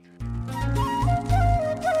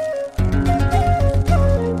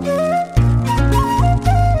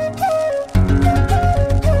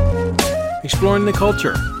exploring the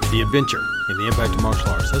culture, the adventure, and the impact of martial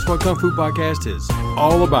arts. That's what Kung Fu Podcast is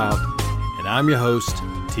all about. And I'm your host,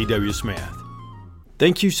 T.W. Smith.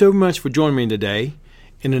 Thank you so much for joining me today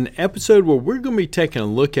in an episode where we're going to be taking a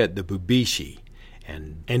look at the Bubishi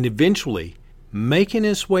and eventually making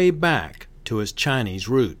its way back to its Chinese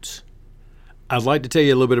roots. I'd like to tell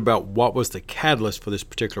you a little bit about what was the catalyst for this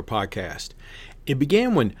particular podcast. It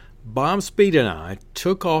began when Bob Speed and I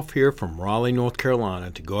took off here from Raleigh, North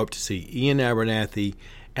Carolina to go up to see Ian Abernathy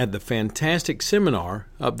at the fantastic seminar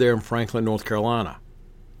up there in Franklin, North Carolina.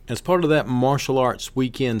 As part of that martial arts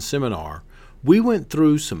weekend seminar, we went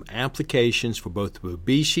through some applications for both the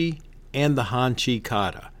Bubishi and the Hanchi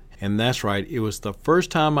Kata. And that's right, it was the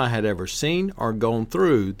first time I had ever seen or gone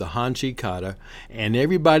through the Hanchi Kata, and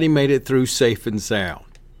everybody made it through safe and sound.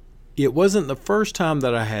 It wasn't the first time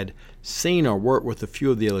that I had seen or worked with a few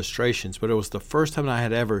of the illustrations, but it was the first time I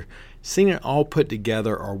had ever seen it all put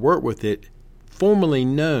together or worked with it, formerly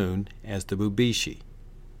known as the Bubishi.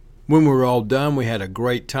 When we were all done, we had a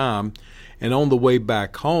great time, and on the way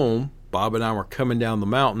back home, Bob and I were coming down the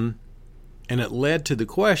mountain, and it led to the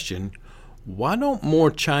question, why don't more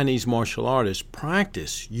Chinese martial artists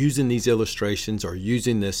practice using these illustrations or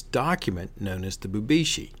using this document known as the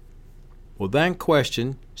Bubishi? Well, that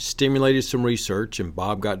question stimulated some research, and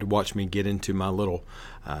Bob got to watch me get into my little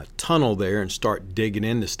tunnel there and start digging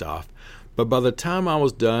into stuff. But by the time I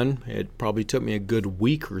was done, it probably took me a good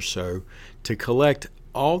week or so to collect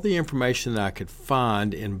all the information that I could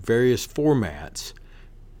find in various formats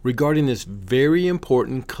regarding this very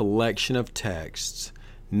important collection of texts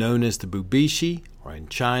known as the Bubishi, or in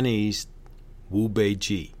Chinese, Wu Bei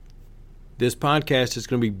Ji. This podcast is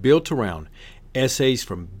going to be built around essays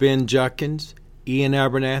from Ben Judkins, Ian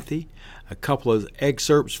Abernathy, a couple of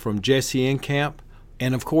excerpts from Jesse Encamp,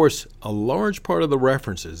 and of course, a large part of the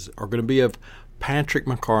references are going to be of Patrick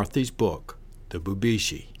McCarthy's book, The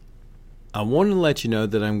Bubishi. I want to let you know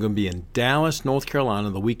that I'm going to be in Dallas, North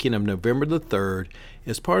Carolina, the weekend of November the 3rd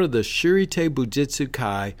as part of the Shirite Bujitsu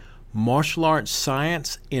Kai Martial Arts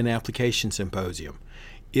Science and Application Symposium.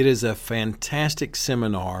 It is a fantastic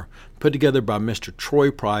seminar put together by Mr. Troy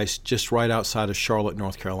Price just right outside of Charlotte,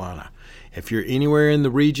 North Carolina. If you're anywhere in the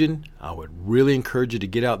region, I would really encourage you to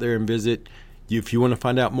get out there and visit. If you want to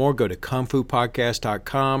find out more, go to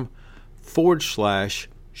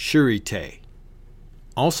kungfupodcast.com/Shirite.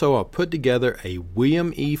 Also, I'll put together a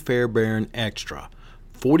William E. Fairbairn extra,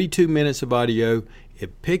 42 minutes of audio.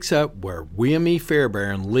 It picks up where William E.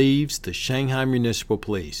 Fairbairn leaves the Shanghai Municipal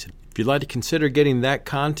Police. If you'd like to consider getting that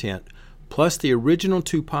content, plus the original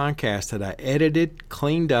 2 podcasts that I edited,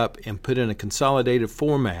 cleaned up, and put in a consolidated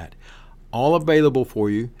format, all available for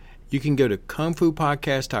you, you can go to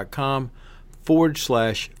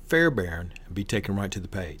kungfupodcast.com/Fairbairn and be taken right to the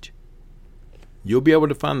page. You'll be able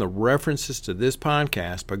to find the references to this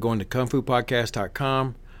podcast by going to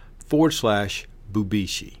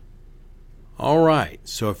kungfupodcast.com/Bubishi. All right,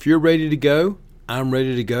 so if you're ready to go, I'm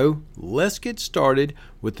ready to go. Let's get started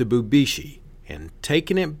with the Bubishi and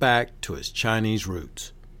taking it back to its Chinese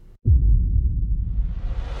roots.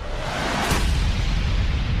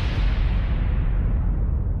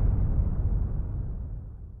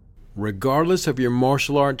 Regardless of your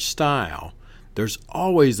martial arts style, there's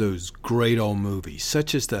always those great old movies,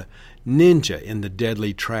 such as the Ninja in the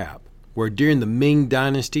Deadly Trap, where during the Ming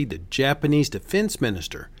Dynasty, the Japanese defense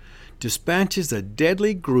minister dispatches a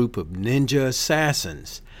deadly group of ninja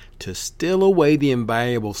assassins to steal away the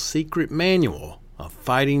invaluable secret manual of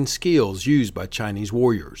fighting skills used by Chinese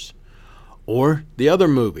warriors. Or the other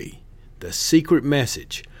movie, The Secret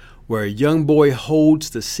Message, where a young boy holds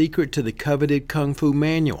the secret to the coveted Kung Fu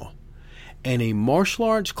manual, and a martial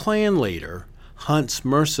arts clan leader hunts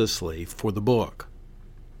mercilessly for the book.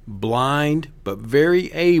 Blind but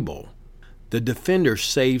very able, the defender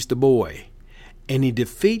saves the boy, and he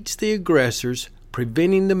defeats the aggressors,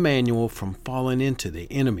 preventing the manual from falling into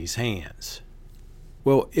the enemy's hands.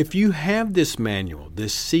 Well, if you have this manual,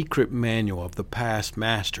 this secret manual of the past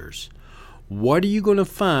masters, what are you going to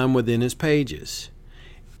find within its pages?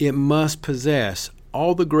 It must possess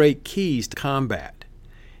all the great keys to combat.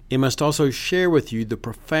 It must also share with you the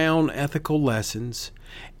profound ethical lessons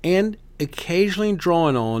and occasionally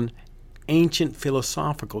drawing on ancient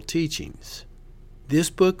philosophical teachings. This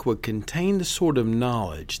book would contain the sort of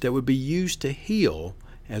knowledge that would be used to heal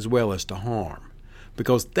as well as to harm,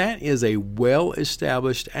 because that is a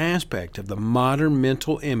well-established aspect of the modern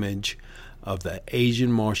mental image of the Asian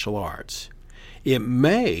martial arts. It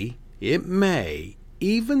may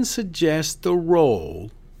even suggest the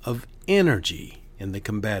role of energy in the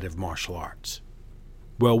combative martial arts.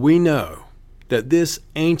 Well, we know that this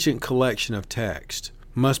ancient collection of text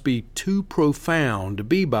must be too profound to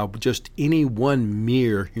be by just any one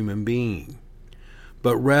mere human being,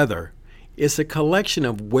 but rather it's a collection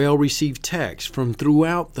of well-received texts from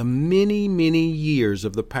throughout the many, many years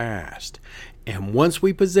of the past. And once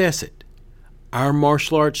we possess it, our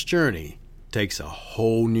martial arts journey takes a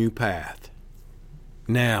whole new path.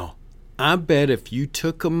 Now, I bet if you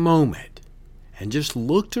took a moment and just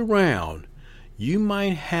looked around, you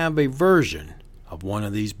might have a version of one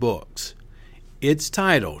of these books. It's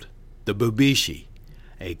titled The Bubishi,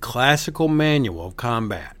 a classical manual of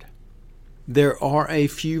combat. There are a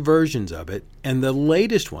few versions of it, and the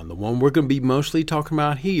latest one, the one we're going to be mostly talking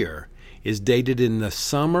about here, is dated in the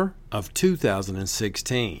summer of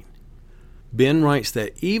 2016. Ben writes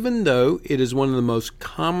that even though it is one of the most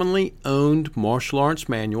commonly owned martial arts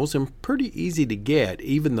manuals and pretty easy to get,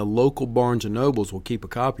 even the local Barnes & Nobles will keep a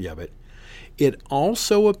copy of it, it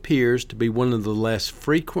also appears to be one of the less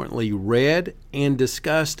frequently read and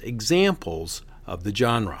discussed examples of the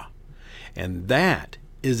genre. And that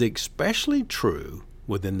is especially true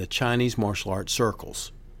within the Chinese martial arts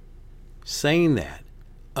circles. Saying that,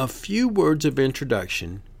 a few words of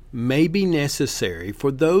introduction may be necessary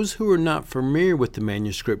for those who are not familiar with the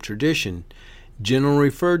manuscript tradition, generally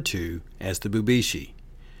referred to as the Bubishi.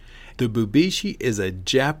 The Bubishi is a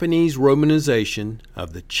Japanese romanization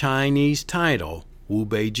of the Chinese title Wu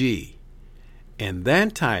Beiji, and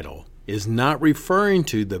that title is not referring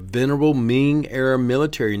to the venerable Ming-era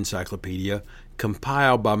military encyclopedia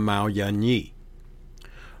compiled by Mao Yanyi.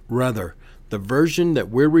 Rather, the version that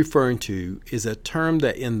we're referring to is a term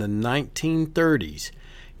that in the 1930s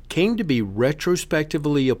came to be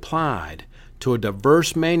retrospectively applied to a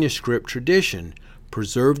diverse manuscript tradition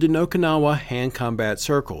preserved in Okinawa hand combat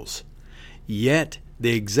circles. Yet,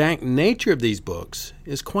 the exact nature of these books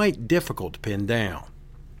is quite difficult to pin down.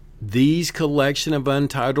 These collection of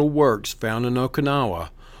untitled works found in Okinawa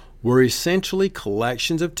were essentially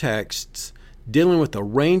collections of texts dealing with a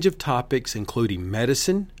range of topics including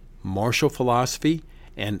medicine, martial philosophy,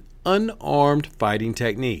 and unarmed fighting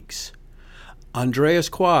techniques. Andreas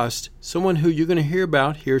Quast, someone who you're going to hear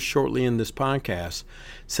about here shortly in this podcast,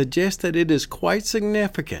 suggests that it is quite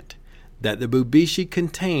significant that the Bubishi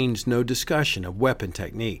contains no discussion of weapon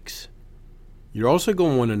techniques. You're also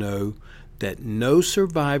going to want to know that no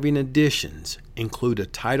surviving editions include a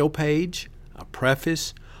title page, a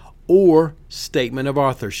preface, or statement of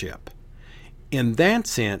authorship. In that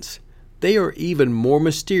sense, they are even more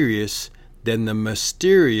mysterious than the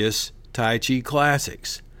mysterious Tai Chi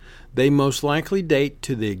classics. They most likely date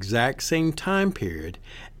to the exact same time period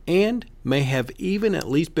and may have even at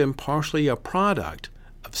least been partially a product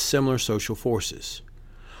of similar social forces.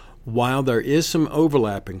 While there is some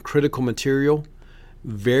overlap in critical material,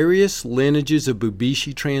 various lineages of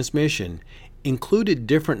Bubishi transmission included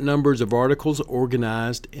different numbers of articles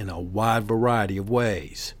organized in a wide variety of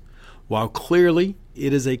ways. While clearly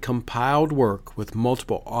it is a compiled work with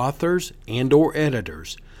multiple authors and/or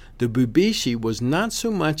editors, the Bubishi was not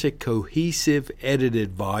so much a cohesive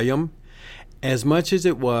edited volume as much as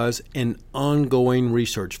it was an ongoing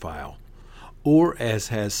research file. Or,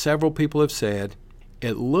 as several people have said,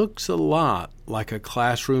 it looks a lot like a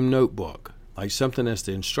classroom notebook, like something as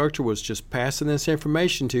the instructor was just passing this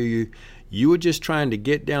information to you, you were just trying to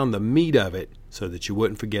get down the meat of it so that you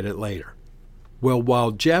wouldn't forget it later. Well,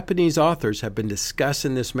 while Japanese authors have been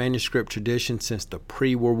discussing this manuscript tradition since the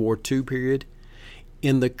pre-World War II period,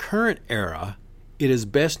 in the current era, it is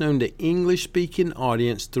best known to English-speaking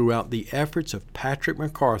audience throughout the efforts of Patrick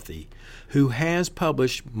McCarthy, who has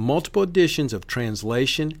published multiple editions of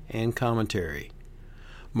translation and commentary.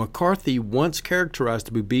 McCarthy once characterized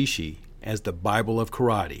the Bubishi as the Bible of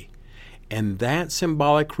karate, and that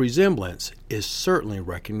symbolic resemblance is certainly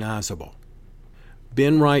recognizable.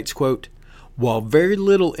 Ben writes, quote, "While very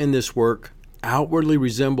little in this work outwardly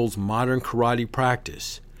resembles modern karate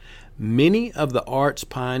practice, many of the art's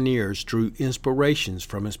pioneers drew inspirations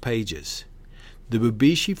from its pages. The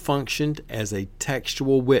Bubishi functioned as a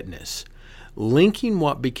textual witness, linking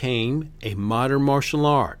what became a modern martial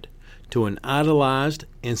art to an idolized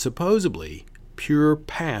and supposedly pure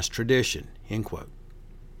past tradition." End quote.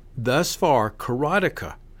 Thus far,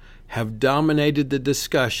 karateka have dominated the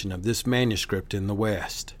discussion of this manuscript in the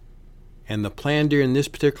West. And the plan during this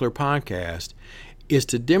particular podcast is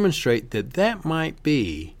to demonstrate that that might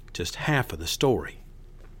be just half of the story.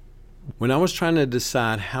 When I was trying to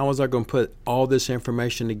decide how was I going to put all this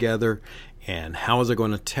information together and how was I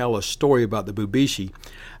going to tell a story about the Bubishi,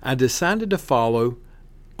 I decided to follow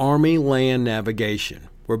Army land navigation,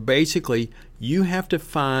 where basically you have to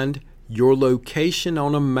find your location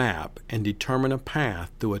on a map and determine a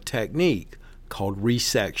path through a technique called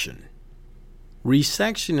resection.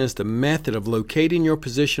 Resection is the method of locating your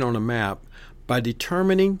position on a map by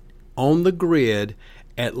determining on the grid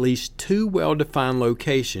at least two well-defined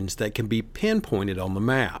locations that can be pinpointed on the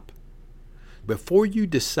map. Before you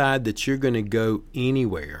decide that you're going to go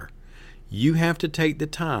anywhere, you have to take the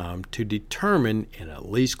time to determine in at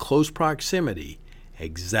least close proximity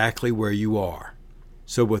exactly where you are.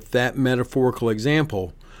 So with that metaphorical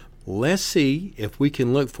example, let's see if we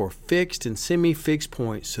can look for fixed and semi-fixed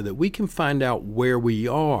points so that we can find out where we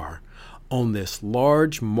are on this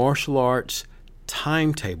large martial arts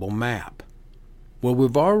timetable map. Well,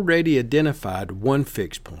 we've already identified one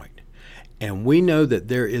fixed point, and we know that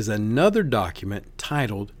there is another document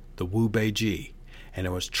titled the Bubishi, and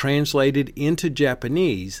it was translated into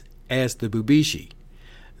Japanese as the Bubishi.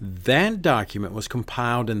 That document was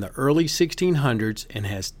compiled in the early 1600s and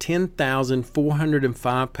has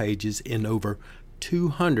 10,405 pages in over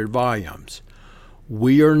 200 volumes.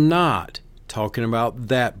 We are not talking about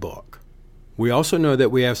that book. We also know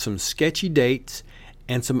that we have some sketchy dates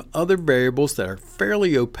and some other variables that are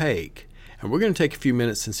fairly opaque, and we're going to take a few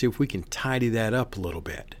minutes and see if we can tidy that up a little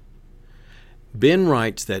bit. Ben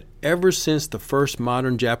writes that ever since the first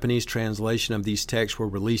modern Japanese translation of these texts were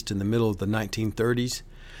released in the middle of the 1930s,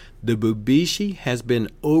 the Bubishi has been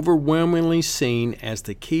overwhelmingly seen as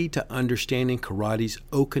the key to understanding karate's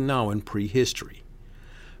Okinawan prehistory.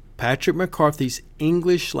 Patrick McCarthy's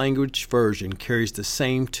English language version carries the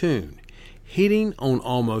same tune, hitting on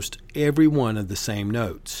almost every one of the same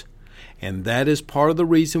notes. And that is part of the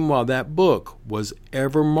reason why that book was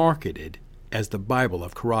ever marketed as the Bible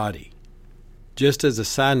of Karate. Just as a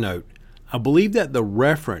side note, I believe that the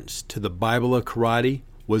reference to the Bible of Karate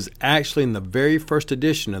was actually in the very first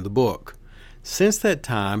edition of the book. Since that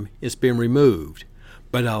time, it's been removed,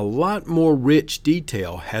 but a lot more rich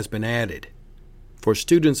detail has been added. For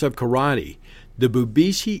students of karate, the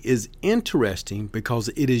Bubishi is interesting because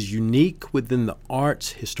it is unique within the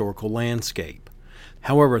art's historical landscape.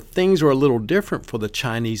 However, things are a little different for the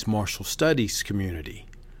Chinese martial studies community.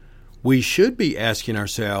 We should be asking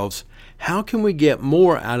ourselves, how can we get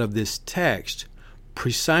more out of this text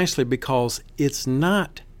precisely because it's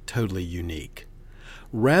not totally unique.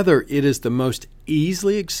 Rather, it is the most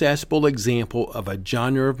easily accessible example of a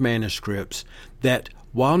genre of manuscripts that,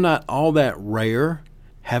 while not all that rare,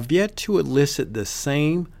 have yet to elicit the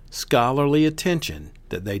same scholarly attention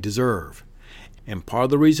that they deserve. And part of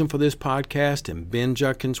the reason for this podcast and Ben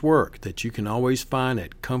Judkin's work that you can always find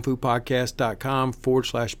at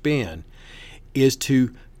kungfupodcast.com/Ben is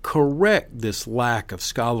to correct this lack of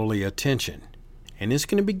scholarly attention. And it's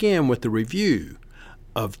going to begin with the review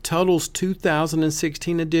of Tuttle's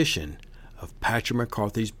 2016 edition of Patrick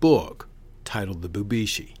McCarthy's book titled The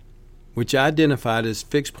Bubishi, which I identified as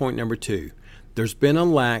fixed point number 2. There's been a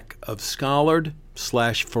lack of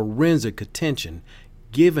scholared/forensic attention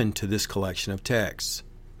given to this collection of texts.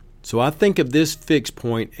 So I think of this fixed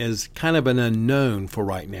point as kind of an unknown for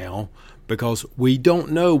right now because we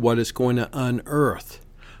don't know what it's going to unearth.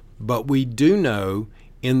 But we do know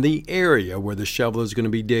in the area where the shovel is going to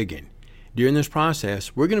be digging. During this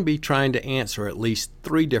process, we're going to be trying to answer at least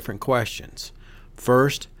 3 different questions.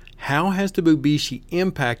 First, how has the Bubishi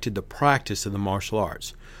impacted the practice of the martial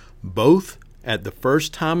arts, both at the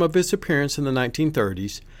first time of its appearance in the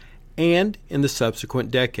 1930s and in the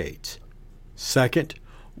subsequent decades? Second,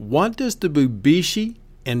 what does the Bubishi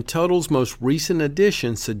and Tuttle's most recent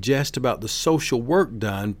edition suggest about the social work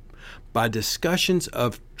done by discussions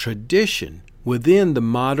of tradition within the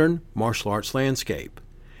modern martial arts landscape?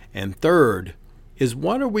 And third is,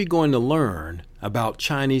 what are we going to learn about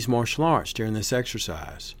Chinese martial arts during this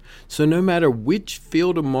exercise? So no matter which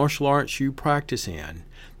field of martial arts you practice in,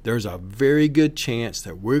 there's a very good chance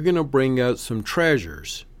that we're going to bring out some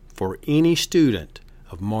treasures for any student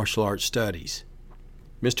of martial arts studies.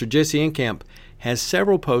 Mr. Jesse Enkamp has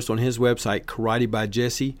several posts on his website, Karate by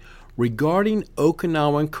Jesse, regarding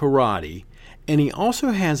Okinawan karate, and he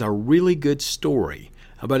also has a really good story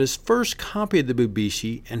about his first copy of the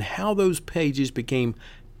Bubishi and how those pages became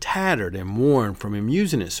tattered and worn from him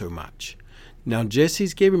using it so much. Now,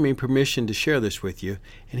 Jesse's given me permission to share this with you,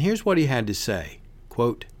 and here's what he had to say.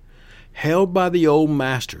 Quote, "Held by the old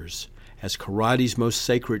masters as karate's most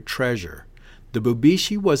sacred treasure, the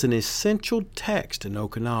Bubishi was an essential text in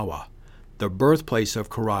Okinawa, the birthplace of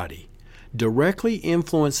karate, directly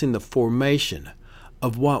influencing the formation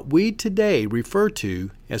of what we today refer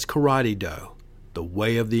to as Karate-Do, the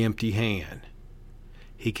way of the empty hand."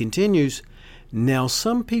 He continues, "Now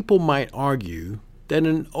some people might argue that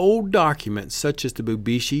an old document such as the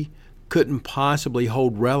Bubishi couldn't possibly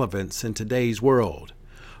hold relevance in today's world.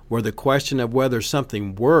 where the question of whether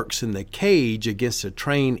something works in the cage against a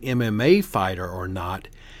trained MMA fighter or not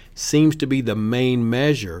seems to be the main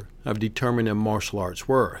measure of determining martial arts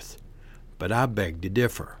worth. But I beg to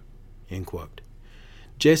differ." End quote.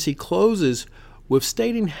 Jesse closes with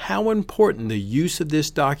stating how important the use of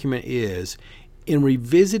this document is in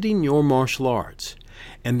revisiting your martial arts,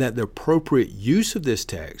 and that the appropriate use of this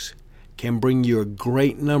text can bring you a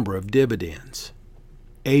great number of dividends.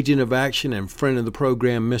 Agent of Action and friend of the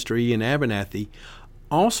program, Mr. Ian Abernathy,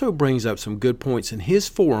 also brings up some good points in his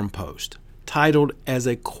forum post, titled as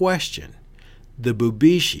a question, "The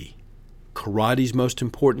Bubishi, Karate's Most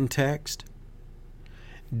Important Text?"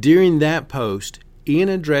 During that post, Ian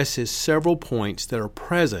addresses several points that are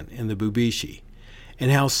present in the Bubishi,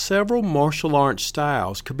 and how several martial arts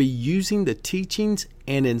styles could be using the teachings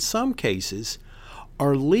and, in some cases,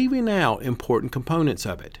 are leaving out important components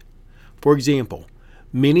of it. For example,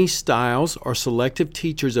 many styles or selective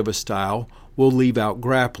teachers of a style will leave out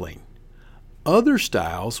grappling. Other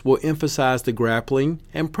styles will emphasize the grappling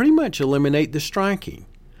and pretty much eliminate the striking.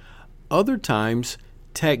 Other times,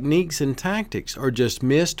 techniques and tactics are just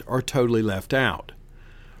missed or totally left out.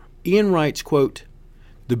 Ian writes, quote,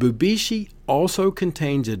 "The Bubishi also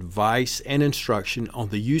contains advice and instruction on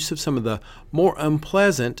the use of some of the more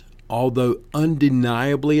unpleasant, although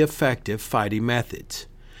undeniably effective fighting methods.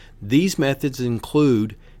 These methods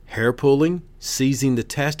include hair pulling, seizing the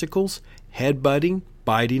testicles, headbutting,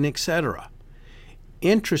 biting, etc.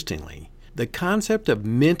 Interestingly, the concept of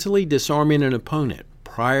mentally disarming an opponent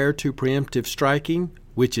prior to preemptive striking,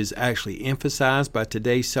 which is actually emphasized by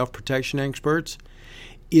today's self-protection experts,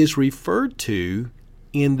 is referred to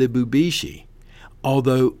in the Bubishi,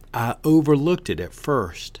 although I overlooked it at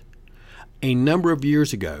first. A number of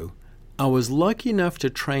years ago, I was lucky enough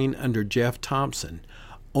to train under Jeff Thompson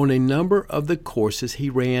on a number of the courses he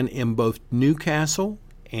ran in both Newcastle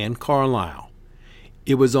and Carlisle.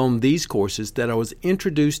 It was on these courses that I was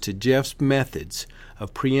introduced to Jeff's methods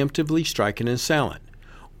of preemptively striking an assailant,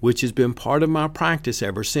 which has been part of my practice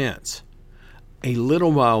ever since. A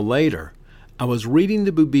little while later, I was reading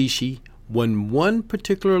the Bubishi when one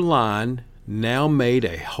particular line now made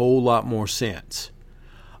a whole lot more sense.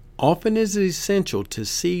 Often it is essential to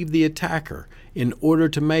deceive the attacker in order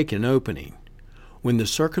to make an opening. When the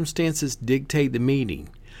circumstances dictate the meeting,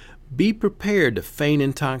 be prepared to feign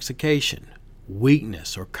intoxication,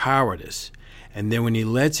 weakness, or cowardice, and then when he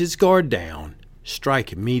lets his guard down,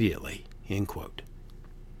 strike immediately." End quote.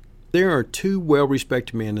 There are two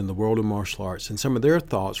well-respected men in the world of martial arts and some of their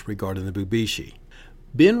thoughts regarding the Bubishi.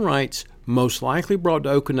 Ben writes, most likely brought to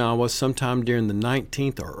Okinawa sometime during the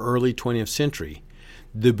 19th or early 20th century,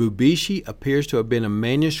 the Bubishi appears to have been a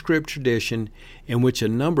manuscript tradition in which a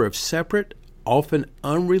number of separate, often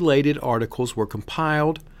unrelated articles were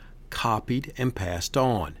compiled, copied, and passed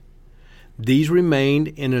on. These remained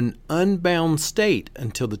in an unbound state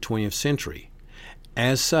until the 20th century.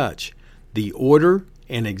 As such, the order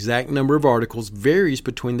and exact number of articles varies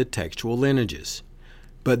between the textual lineages,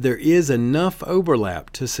 but there is enough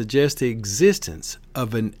overlap to suggest the existence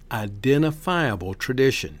of an identifiable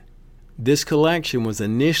tradition. This collection was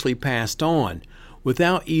initially passed on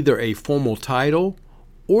without either a formal title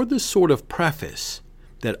or the sort of preface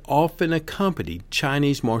that often accompanied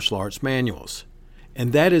Chinese martial arts manuals,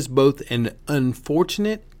 and that is both an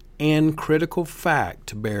unfortunate and critical fact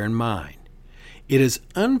to bear in mind. It is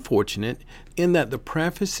unfortunate in that the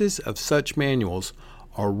prefaces of such manuals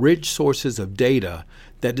are rich sources of data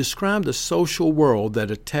that describe the social world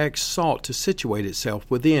that a text sought to situate itself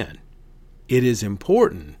within. It is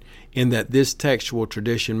important in that this textual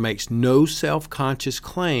tradition makes no self-conscious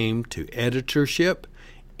claim to editorship,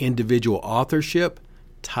 individual authorship,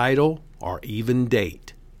 title, or even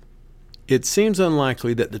date. It seems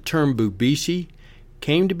unlikely that the term Bubishi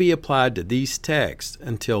came to be applied to these texts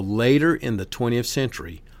until later in the 20th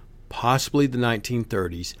century, possibly the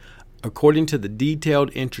 1930s, according to the detailed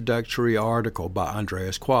introductory article by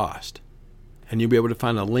Andreas Quast. And you'll be able to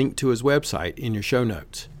find a link to his website in your show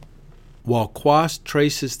notes. While Quast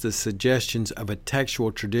traces the suggestions of a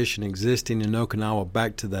textual tradition existing in Okinawa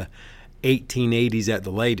back to the 1880s at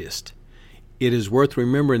the latest, it is worth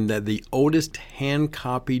remembering that the oldest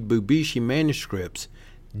hand-copied Bubishi manuscripts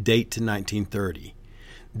date to 1930.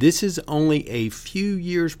 This is only a few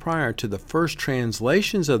years prior to the first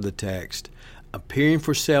translations of the text appearing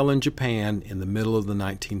for sale in Japan in the middle of the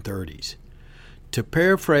 1930s. To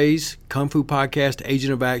paraphrase Kung Fu Podcast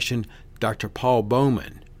Agent of Action Dr. Paul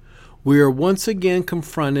Bowman, we are once again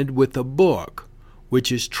confronted with a book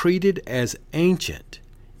which is treated as ancient,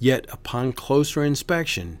 yet upon closer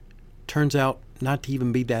inspection turns out not to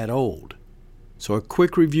even be that old. So a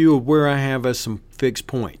quick review of where I have as some fixed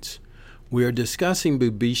points. We are discussing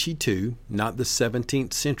Bubishi 2, not the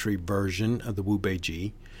 17th century version of the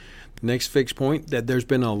Bubishi. Next fixed point, that there's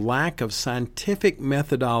been a lack of scientific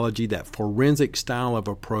methodology, that forensic style of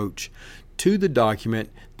approach to the document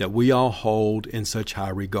that we all hold in such high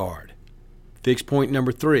regard. Fixed point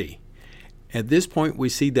number 3. At this point, we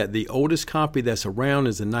see that the oldest copy that's around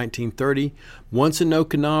is in 1930. Once in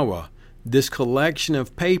Okinawa, this collection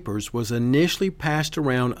of papers was initially passed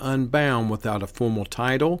around unbound without a formal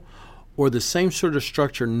title or the same sort of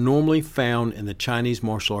structure normally found in the Chinese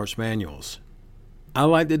martial arts manuals. I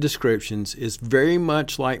like the descriptions. It's very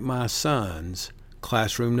much like my son's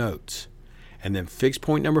classroom notes. And then fixed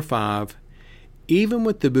point number 5, even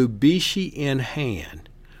with the Bubishi in hand,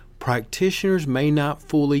 practitioners may not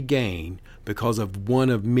fully gain because of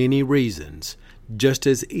one of many reasons, just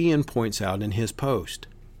as Ian points out in his post.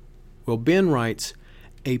 Well, Ben writes,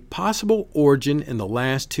 a possible origin in the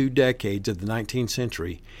last 2 decades of the 19th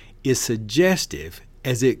century is suggestive,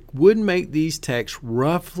 as it would make these texts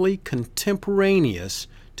roughly contemporaneous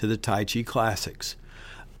to the Tai Chi classics.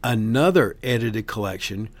 Another edited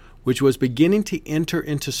collection which was beginning to enter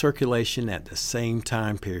into circulation at the same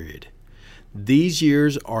time period. These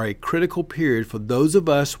years are a critical period for those of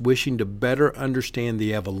us wishing to better understand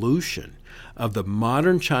the evolution of the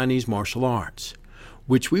modern Chinese martial arts,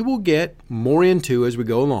 which we will get more into as we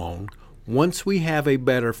go along once we have a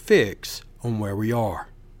better fix on where we are.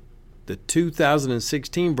 The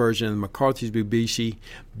 2016 version of McCarthy's Bubishi,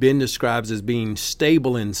 Ben describes as being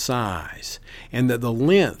stable in size, and that the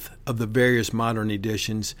length of the various modern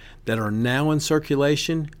editions that are now in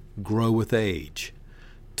circulation grow with age.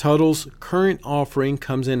 Tuttle's current offering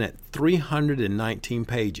comes in at 319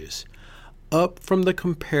 pages, up from the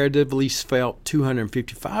comparatively svelte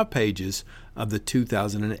 255 pages of the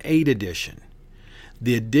 2008 edition.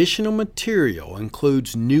 The additional material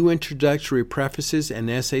includes new introductory prefaces and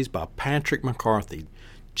essays by Patrick McCarthy,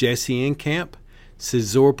 Jesse Enkamp,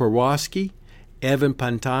 Cesar Borowski, Evan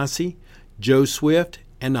Pantasi, Joe Swift,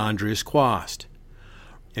 and Andreas Quast.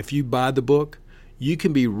 If you buy the book, you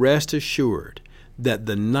can be rest assured that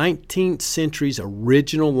the 19th century's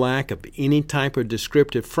original lack of any type of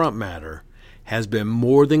descriptive front matter has been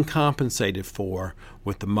more than compensated for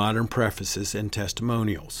with the modern prefaces and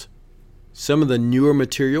testimonials. Some of the newer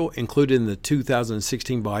material included in the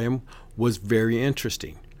 2016 volume was very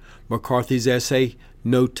interesting. McCarthy's essay,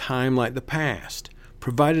 No Time Like the Past,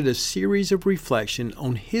 provided a series of reflection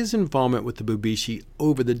on his involvement with the Bubishi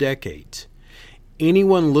over the decades.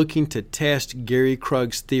 Anyone looking to test Gary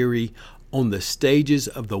Krug's theory on the stages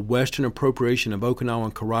of the Western appropriation of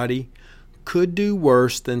Okinawan karate could do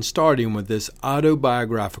worse than starting with this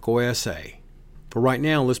autobiographical essay. For right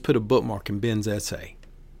now, let's put a bookmark in Ben's essay.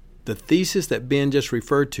 The thesis that Ben just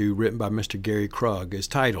referred to, written by Mr. Gary Krug, is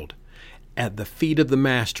titled, At the Feet of the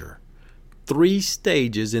Master, 3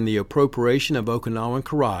 Stages in the Appropriation of Okinawan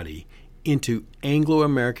Karate into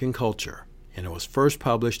Anglo-American Culture, and it was first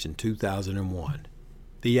published in 2001.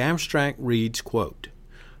 The abstract reads, quote,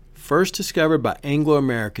 First discovered by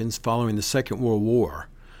Anglo-Americans following the Second World War,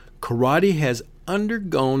 karate has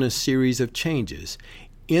undergone a series of changes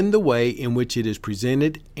in the way in which it is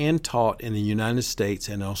presented and taught in the United States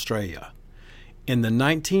and Australia. In the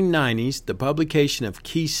 1990s, the publication of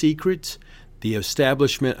Key Secrets, the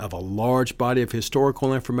establishment of a large body of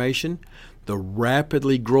historical information, the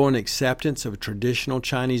rapidly growing acceptance of traditional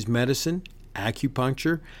Chinese medicine,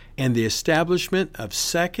 acupuncture, and the establishment of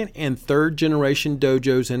second and third generation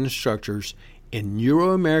dojos and instructors in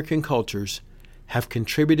Euro-American cultures have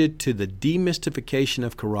contributed to the demystification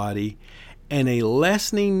of karate and a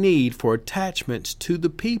lessening need for attachments to the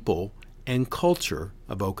people and culture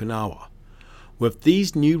of Okinawa. With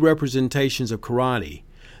these new representations of karate,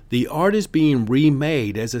 the art is being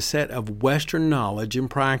remade as a set of Western knowledge and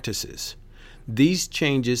practices. These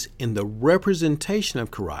changes in the representation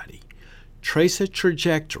of karate trace a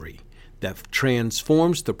trajectory that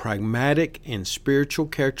transforms the pragmatic and spiritual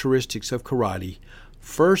characteristics of karate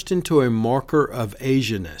first into a marker of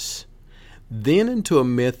Asianness, then into a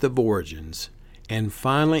myth of origins, and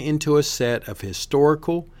finally into a set of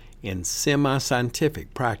historical and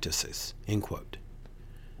semi-scientific practices, end quote.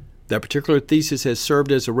 That particular thesis has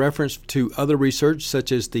served as a reference to other research,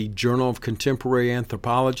 such as the Journal of Contemporary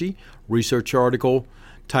Anthropology research article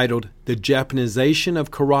titled The Japanization of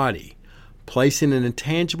Karate, Placing an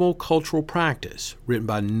Intangible Cultural Practice, written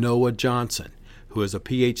by Noah Johnson, who is a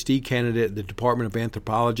PhD candidate at the Department of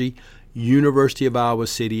Anthropology, University of Iowa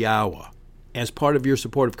City, Iowa. As part of your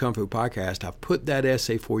support of Kung Fu Podcast, I've put that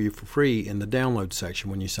essay for you for free in the download section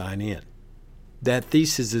when you sign in. That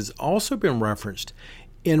thesis has also been referenced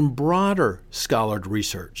In broader scholarly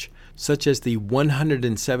research, such as the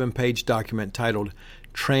 107-page document titled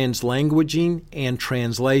Translanguaging and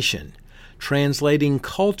Translation, Translating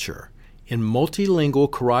Culture in Multilingual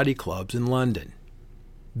Karate Clubs in London.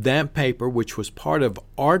 That paper, which was part of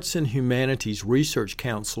Arts and Humanities Research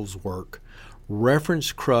Council's work,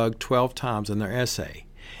 referenced Krug 12 times in their essay,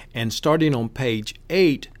 and starting on page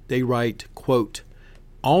 8, they write, quote,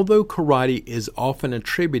 "Although karate is often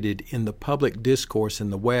attributed in the public discourse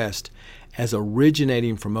in the West as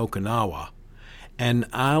originating from Okinawa, an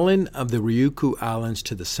island of the Ryukyu Islands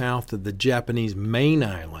to the south of the Japanese main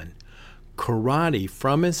island, karate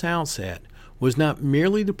from its outset was not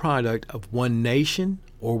merely the product of one nation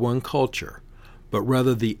or one culture, but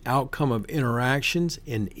rather the outcome of interactions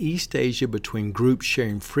in East Asia between groups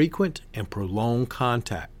sharing frequent and prolonged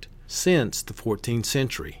contact since the 14th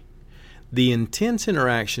century. The intense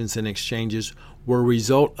interactions and exchanges were a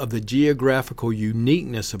result of the geographical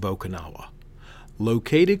uniqueness of Okinawa.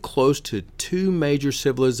 Located close to two major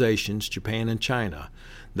civilizations, Japan and China,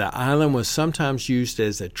 the island was sometimes used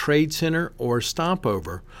as a trade center or a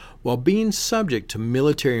stopover while being subject to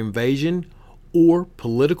military invasion or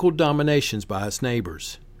political dominations by its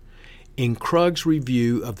neighbors. In Krug's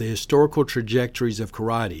review of the historical trajectories of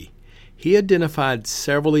karate, he identified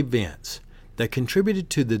several events that contributed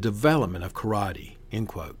to the development of karate, end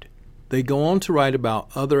quote. They go on to write about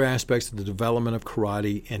other aspects of the development of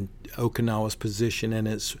karate and Okinawa's position and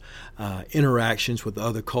its interactions with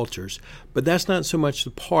other cultures, but that's not so much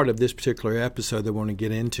the part of this particular episode that I want to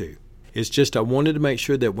get into. It's just I wanted to make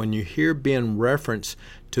sure that when you hear Ben reference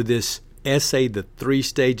to this essay, The Three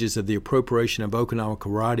Stages of the Appropriation of Okinawa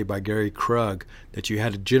Karate by Gary Krug, that you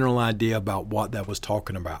had a general idea about what that was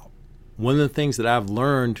talking about. One of the things that I've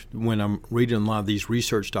learned when I'm reading a lot of these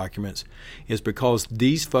research documents is because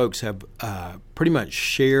these folks have pretty much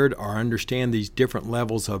shared or understand these different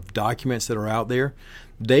levels of documents that are out there,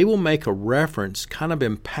 they will make a reference kind of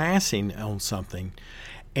in passing on something.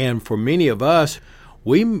 And for many of us,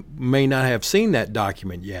 we may not have seen that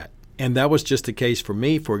document yet. And that was just the case for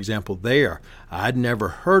me, for example, there. I'd never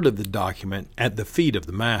heard of the document At the Feet of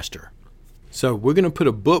the Master. So we're going to put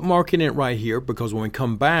a bookmark in it right here because when we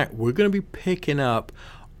come back, we're going to be picking up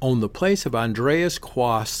on the place of Andreas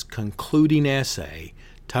Quast's concluding essay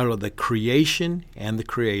titled The Creation and the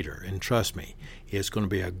Creator. And trust me, it's going to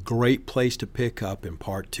be a great place to pick up in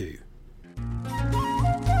part 2.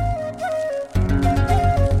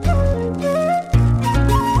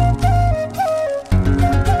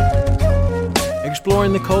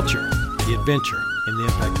 Exploring the culture, the adventure, and the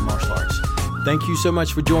impact of martial arts. Thank you so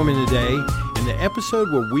much for joining me today in the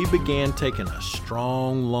episode where we began taking a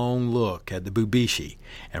strong, long look at the Bubishi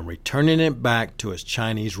and returning it back to its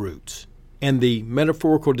Chinese roots. And the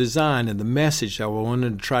metaphorical design and the message that I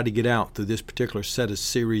wanted to try to get out through this particular set of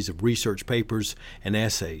series of research papers and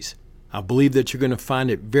essays. I believe that you're going to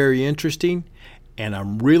find it very interesting, and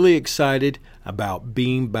I'm really excited about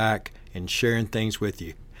being back and sharing things with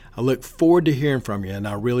you. I look forward to hearing from you, and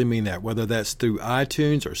I really mean that, whether that's through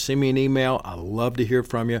iTunes or send me an email. I love to hear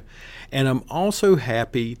from you. And I'm also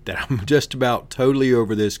happy that I'm just about totally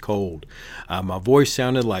over this cold. My voice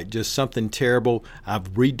sounded like just something terrible.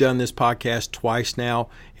 I've redone this podcast twice now,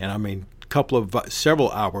 and I mean,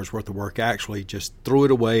 several hours worth of work actually, just threw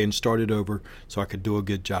it away and started over so I could do a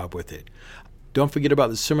good job with it. Don't forget about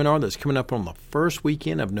the seminar that's coming up on the first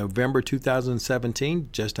weekend of November 2017,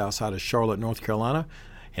 just outside of Charlotte, North Carolina.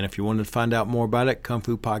 And if you want to find out more about it,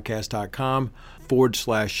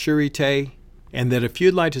 kungfupodcast.com/shurite. And that if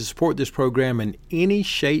you'd like to support this program in any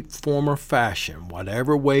shape, form, or fashion,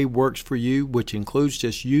 whatever way works for you, which includes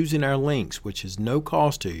just using our links, which is no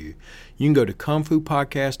cost to you, you can go to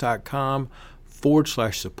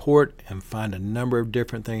kungfupodcast.com/support and find a number of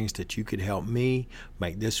different things that you could help me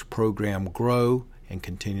make this program grow and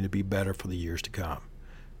continue to be better for the years to come.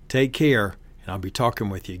 Take care, and I'll be talking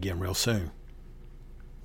with you again real soon.